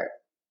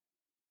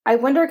I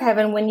wonder,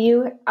 Kevin, when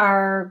you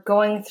are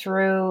going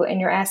through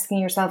and you're asking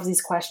yourself these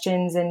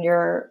questions and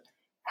you're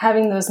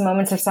having those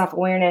moments of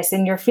self-awareness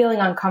and you're feeling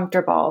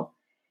uncomfortable,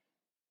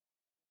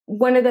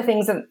 one of the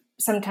things that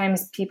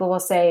sometimes people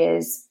will say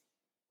is,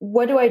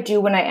 what do I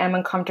do when I am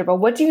uncomfortable?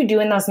 What do you do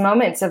in those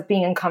moments of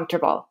being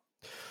uncomfortable?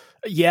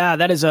 Yeah,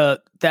 that is a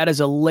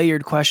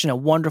layered question, a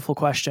wonderful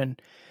question.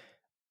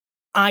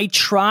 I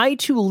try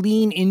to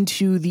lean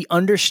into the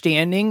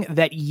understanding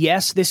that,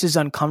 yes, this is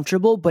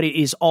uncomfortable, but it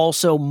is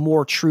also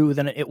more true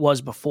than it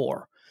was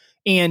before.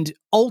 And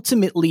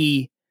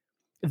ultimately,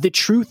 the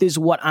truth is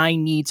what I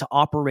need to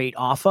operate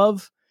off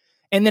of.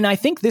 And then I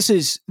think this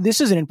is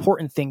an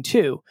important thing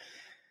too.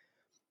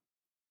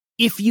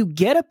 If you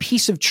get a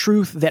piece of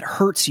truth that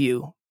hurts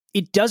you,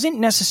 it doesn't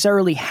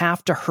necessarily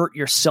have to hurt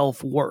your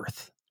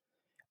self-worth.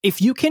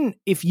 If you can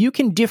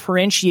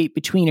differentiate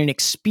between an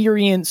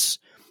experience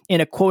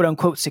and a quote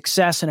unquote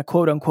success and a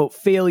quote unquote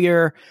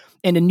failure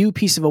and a new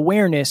piece of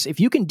awareness, if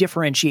you can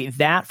differentiate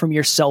that from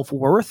your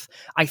self-worth,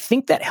 I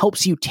think that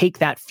helps you take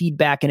that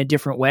feedback in a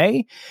different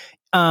way.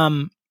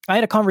 I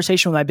had a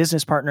conversation with my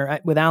business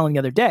partner, with Alan, the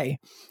other day.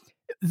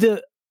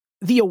 The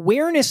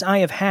awareness I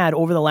have had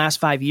over the last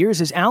 5 years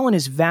is Alan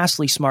is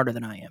vastly smarter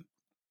than I am.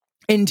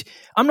 And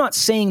I'm not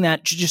saying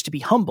that just to be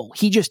humble.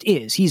 He just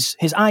is. His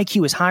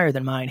IQ is higher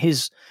than mine.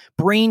 His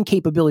brain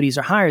capabilities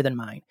are higher than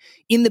mine.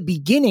 In the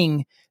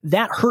beginning,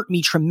 that hurt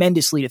me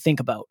tremendously to think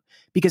about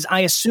because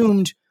I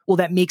assumed, well,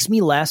 that makes me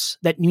less.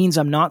 That means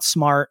I'm not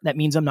smart. That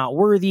means I'm not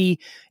worthy.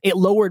 It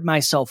lowered my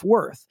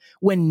self-worth.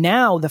 When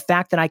now the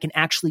fact that I can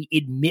actually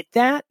admit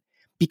that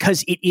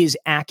because it is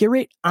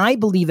accurate, I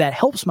believe that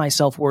helps my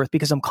self-worth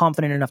because I'm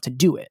confident enough to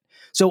do it.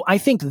 So I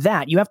think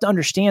that you have to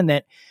understand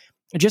that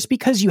just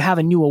because you have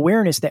a new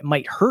awareness that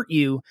might hurt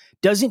you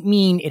doesn't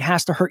mean it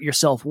has to hurt your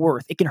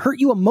self-worth. It can hurt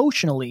you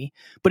emotionally,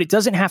 but it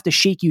doesn't have to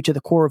shake you to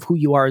the core of who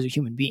you are as a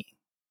human being.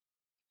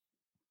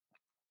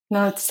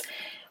 No, it's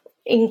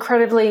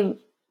incredibly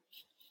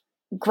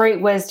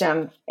great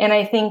wisdom. And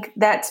I think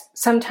that's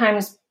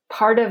sometimes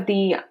part of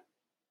the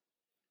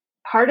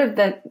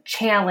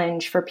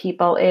challenge for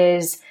people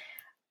is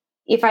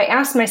if I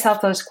ask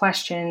myself those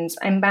questions,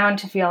 I'm bound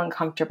to feel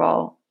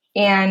uncomfortable.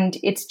 And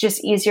it's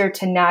just easier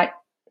to not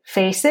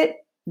face it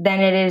than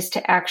it is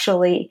to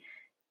actually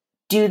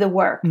do the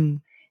work.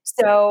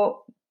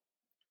 So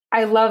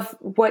I love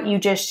what you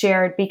just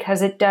shared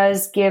because it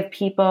does give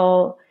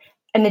people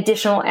an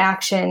additional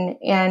action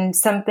and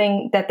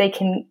something that they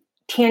can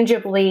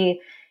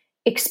tangibly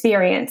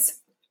experience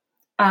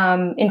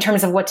in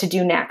terms of what to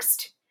do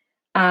next.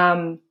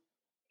 And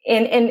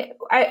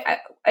I,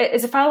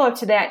 as a follow-up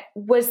to that,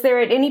 was there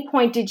at any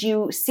point, did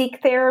you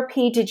seek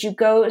therapy? Did you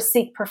go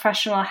seek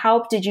professional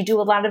help? Did you do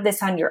a lot of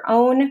this on your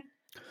own?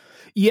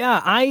 Yeah,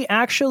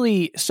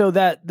 so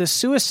that the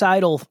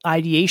suicidal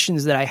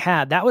ideations that I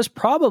had, that was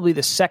probably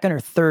the second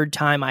or third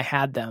time I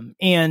had them.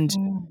 And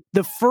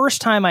the first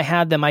time I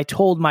had them, I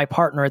told my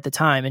partner at the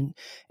time,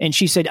 and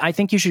she said, I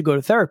think you should go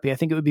to therapy. I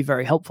think it would be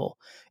very helpful.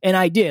 And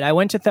I did. I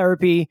went to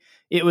therapy.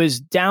 It was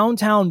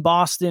downtown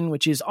Boston,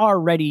 which is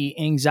already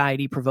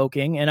anxiety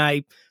provoking. And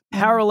I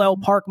parallel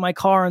park my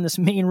car on this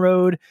main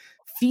road,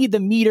 feed the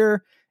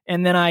meter,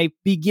 And then I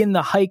begin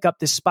the hike up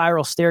this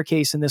spiral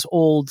staircase in this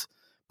old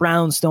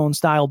brownstone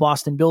style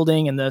Boston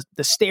building. And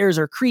the stairs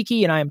are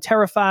creaky and I am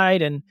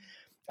terrified. And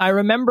I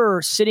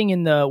remember sitting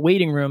in the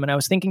waiting room and I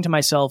was thinking to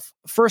myself,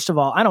 first of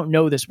all, I don't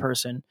know this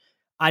person.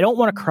 I don't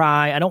want to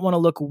cry. I don't want to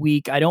look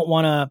weak. I don't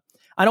want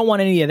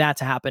any of that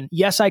to happen.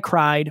 Yes, I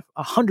cried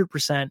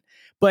 100%,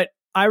 but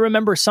I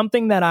remember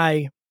something that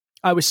I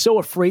was so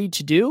afraid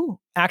to do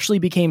actually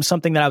became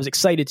something that I was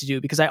excited to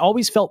do because I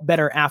always felt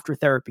better after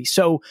therapy.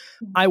 So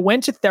I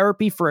went to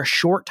therapy for a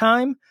short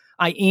time.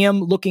 I am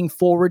looking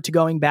forward to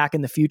going back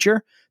in the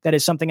future. That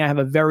is something I have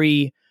a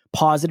very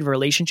positive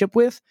relationship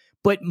with.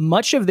 But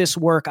much of this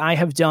work I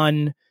have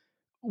done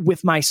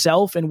with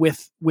myself and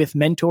with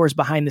mentors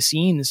behind the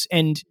scenes.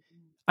 And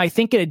I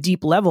think at a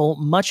deep level,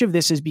 much of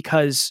this is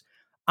because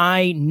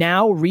I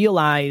now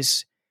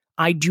realize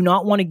I do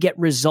not want to get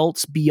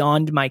results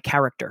beyond my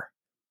character.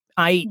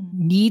 I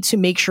need to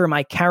make sure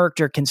my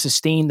character can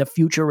sustain the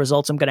future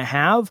results I'm going to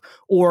have,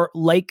 or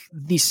like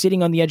the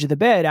sitting on the edge of the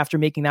bed after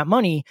making that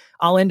money,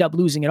 I'll end up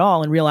losing it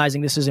all and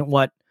realizing this isn't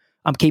what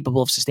I'm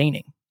capable of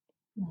sustaining.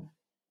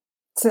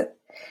 It's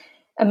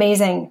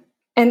amazing.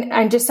 And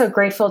I'm just so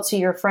grateful to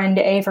your friend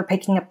A for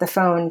picking up the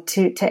phone,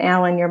 to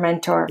Alan, your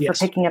mentor, Yes.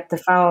 for picking up the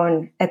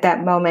phone at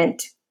that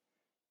moment.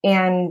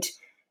 And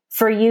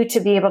for you to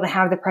be able to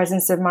have the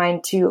presence of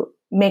mind to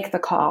make the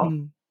call.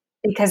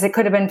 Because it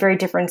could have been a very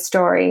different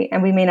story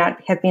and we may not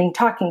have been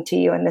talking to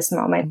you in this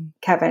moment,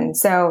 Kevin.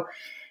 So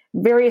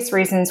various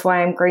reasons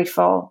why I'm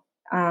grateful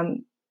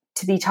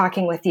to be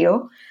talking with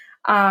you.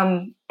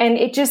 And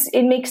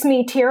it makes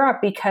me tear up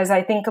because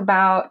I think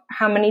about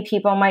how many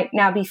people might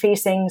now be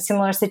facing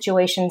similar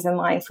situations in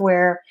life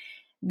where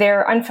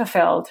they're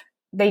unfulfilled.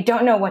 They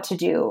don't know what to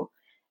do.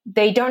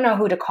 They don't know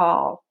who to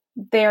call.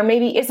 There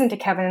maybe isn't a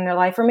Kevin in their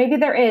life, or maybe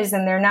there is,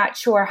 and they're not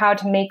sure how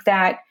to make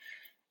that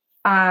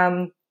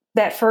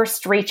that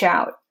first reach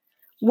out.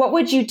 What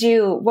would you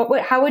do?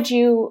 How would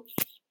you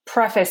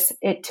preface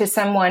it to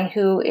someone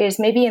who is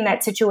maybe in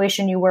that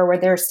situation you were, where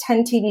there's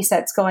 10 TV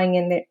sets going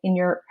in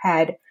your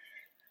head?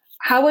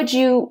 How would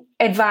you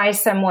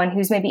advise someone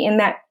who's maybe in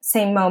that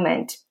same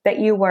moment that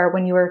you were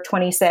when you were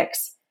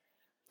 26?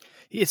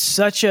 It's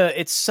such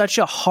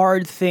a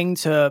hard thing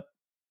to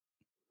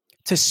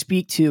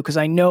speak to, because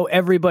I know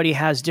everybody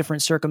has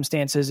different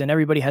circumstances and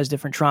everybody has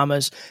different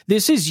traumas.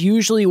 This is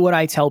usually what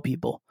I tell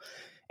people.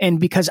 And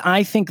because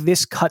I think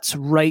this cuts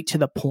right to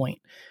the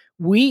point.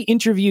 We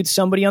interviewed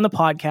somebody on the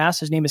podcast.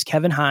 His name is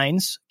Kevin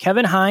Hines.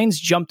 Kevin Hines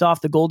jumped off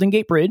the Golden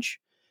Gate Bridge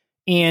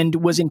and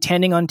was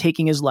intending on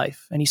taking his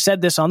life. And he said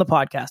this on the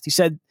podcast. He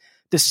said,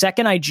 the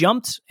second I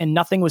jumped and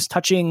nothing was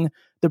touching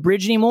the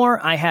bridge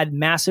anymore, I had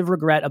massive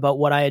regret about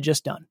what I had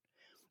just done.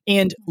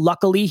 And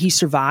luckily he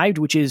survived,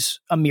 which is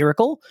a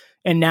miracle.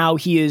 And now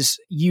he is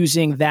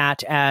using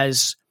that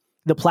as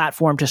the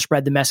platform to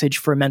spread the message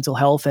for mental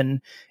health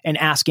and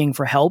asking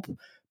for help.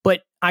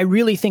 But I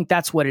really think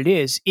that's what it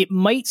is. It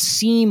might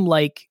seem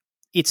like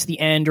it's the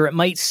end, or it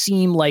might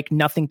seem like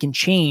nothing can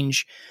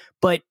change,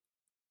 but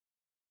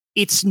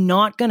it's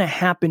not going to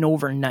happen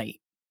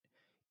overnight.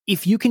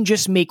 If you can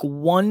just make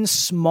one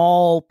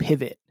small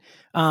pivot,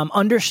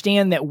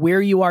 understand that where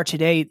you are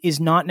today is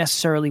not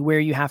necessarily where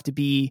you have to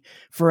be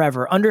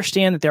forever.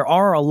 Understand that there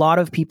are a lot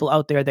of people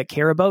out there that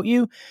care about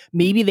you.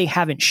 Maybe they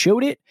haven't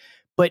showed it,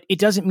 but it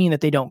doesn't mean that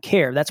they don't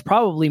care. That's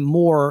probably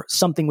more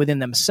something within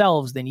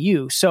themselves than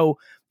you. So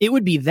it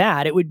would be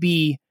that. It would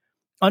be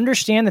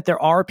understand that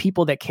there are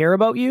people that care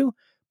about you,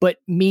 but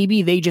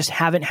maybe they just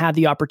haven't had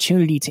the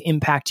opportunity to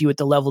impact you at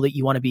the level that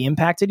you want to be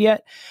impacted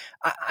yet.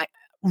 I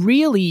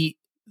really,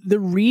 the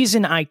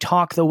reason I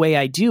talk the way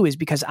I do is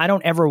because I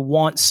don't ever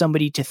want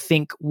somebody to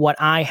think what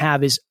I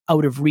have is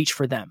out of reach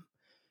for them.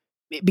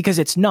 Because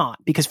it's not.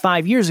 Because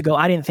 5 years ago,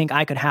 I didn't think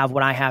I could have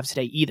what I have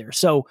today either.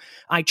 So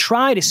I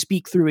try to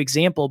speak through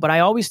example, but I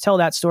always tell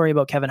that story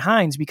about Kevin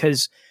Hines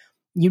because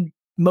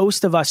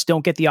most of us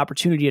don't get the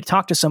opportunity to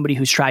talk to somebody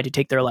who's tried to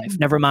take their life.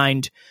 Never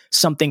mind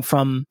something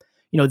from,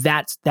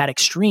 that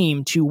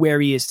extreme to where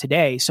he is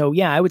today. So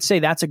yeah, I would say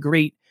it's a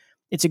great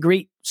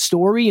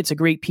story. It's a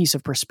great piece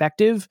of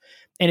perspective,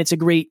 and it's a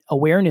great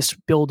awareness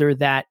builder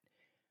that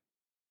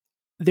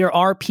there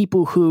are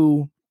people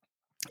who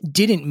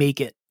didn't make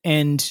it.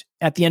 And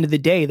at the end of the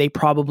day, they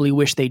probably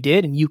wish they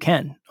did, and you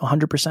can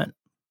 100%.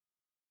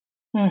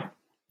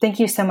 Thank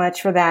you so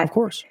much for that. Of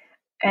course.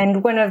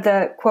 And one of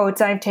the quotes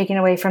I've taken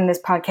away from this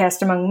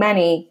podcast, among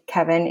many,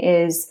 Kevin,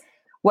 is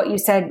what you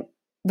said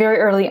very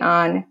early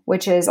on,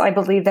 which is, I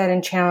believe that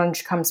in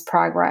challenge comes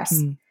progress.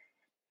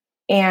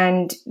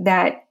 And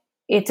that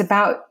it's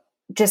about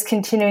just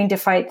continuing to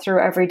fight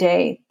through every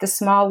day, the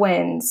small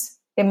wins.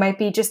 It might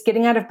be just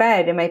getting out of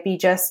bed. It might be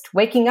just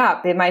waking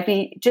up. It might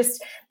be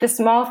just the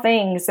small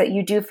things that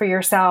you do for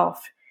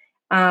yourself,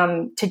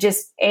 to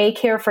just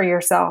care for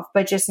yourself,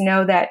 but just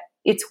know that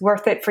it's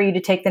worth it for you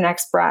to take the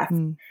next breath.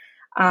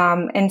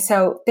 And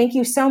so thank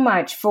you so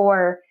much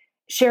for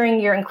sharing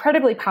your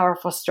incredibly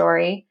powerful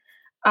story,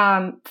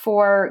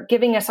 for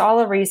giving us all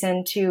a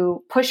reason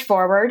to push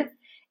forward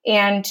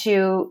and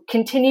to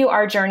continue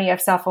our journey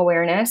of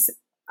self-awareness.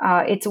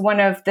 It's one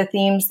of the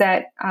themes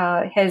that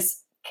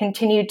has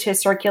continued to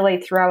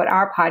circulate throughout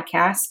our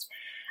podcast,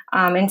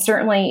 and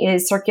certainly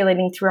is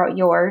circulating throughout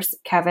yours,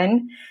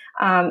 Kevin.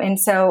 And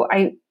so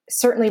I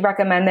certainly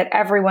recommend that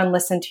everyone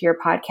listen to your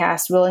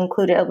podcast. We'll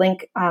include a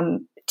link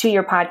to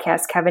your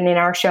podcast, Kevin, in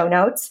our show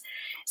notes,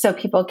 so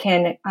people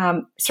can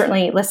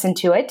certainly listen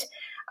to it.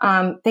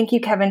 Thank you,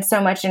 Kevin,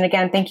 so much. And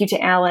again, thank you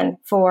to Alan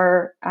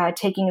for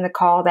taking the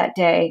call that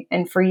day,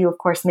 and for you, of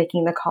course,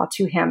 making the call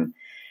to him.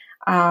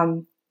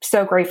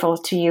 So grateful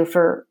to you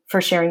for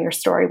sharing your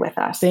story with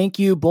us. Thank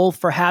you both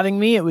for having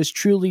me. It was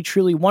truly,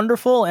 truly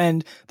wonderful.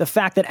 And the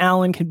fact that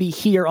Alan can be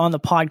here on the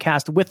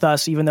podcast with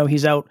us, even though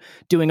he's out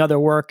doing other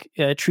work,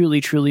 truly,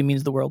 truly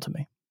means the world to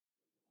me.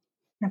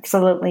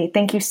 Absolutely.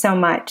 Thank you so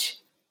much.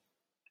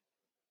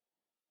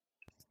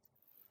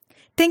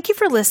 Thank you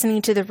for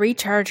listening to the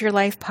Recharge Your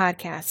Life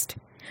podcast.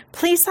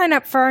 Please sign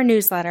up for our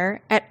newsletter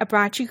at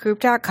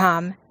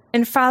abrachigroup.com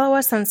and follow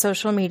us on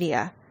social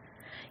media.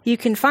 You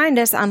can find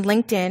us on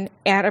LinkedIn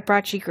at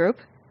Abrachi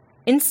Group,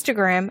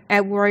 Instagram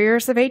at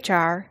Warriors of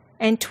HR,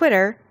 and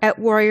Twitter at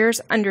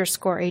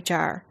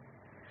Warriors_HR.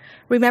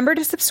 Remember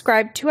to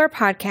subscribe to our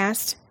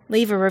podcast,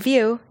 leave a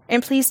review,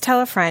 and please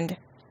tell a friend.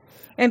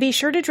 And be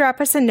sure to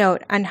drop us a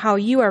note on how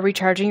you are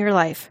recharging your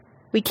life.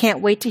 We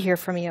can't wait to hear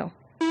from you.